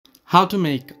How to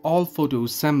make all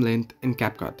photos same length in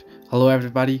CapCut. Hello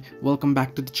everybody, welcome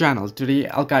back to the channel. Today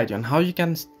I'll guide you on how you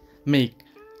can make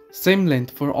same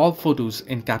length for all photos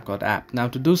in CapCut app. Now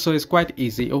to do so is quite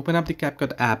easy. Open up the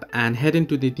CapCut app and head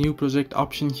into the new project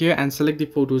option here and select the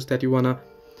photos that you wanna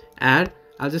add.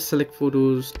 I'll just select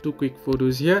photos, two quick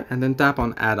photos here, and then tap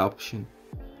on add option.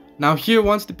 Now here,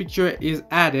 once the picture is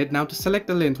added, now to select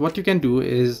the length, what you can do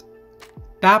is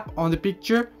tap on the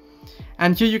picture,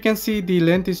 and here you can see the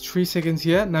length is 3 seconds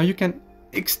here. Now you can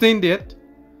extend it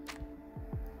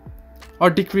or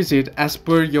decrease it as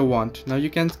per your want. Now you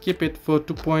can keep it for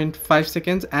 2.5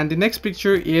 seconds, and the next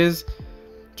picture is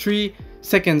 3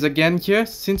 seconds again here.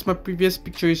 Since my previous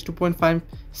picture is 2.5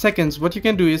 seconds, what you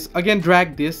can do is again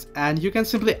drag this, and you can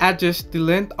simply adjust the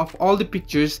length of all the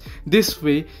pictures this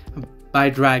way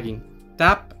by dragging.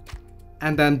 Tap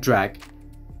and then drag.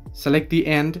 Select the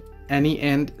end, any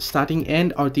end, starting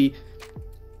end or the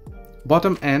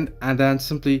bottom end, and then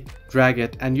simply drag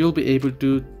it, and you'll be able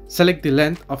to select the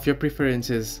length of your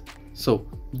preferences. So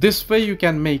this way you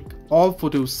can make all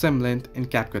photos same length in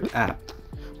CapCut app.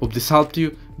 Hope this helped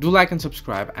you. Do like and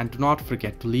subscribe, and do not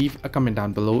forget to leave a comment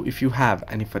down below if you have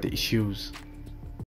any further issues.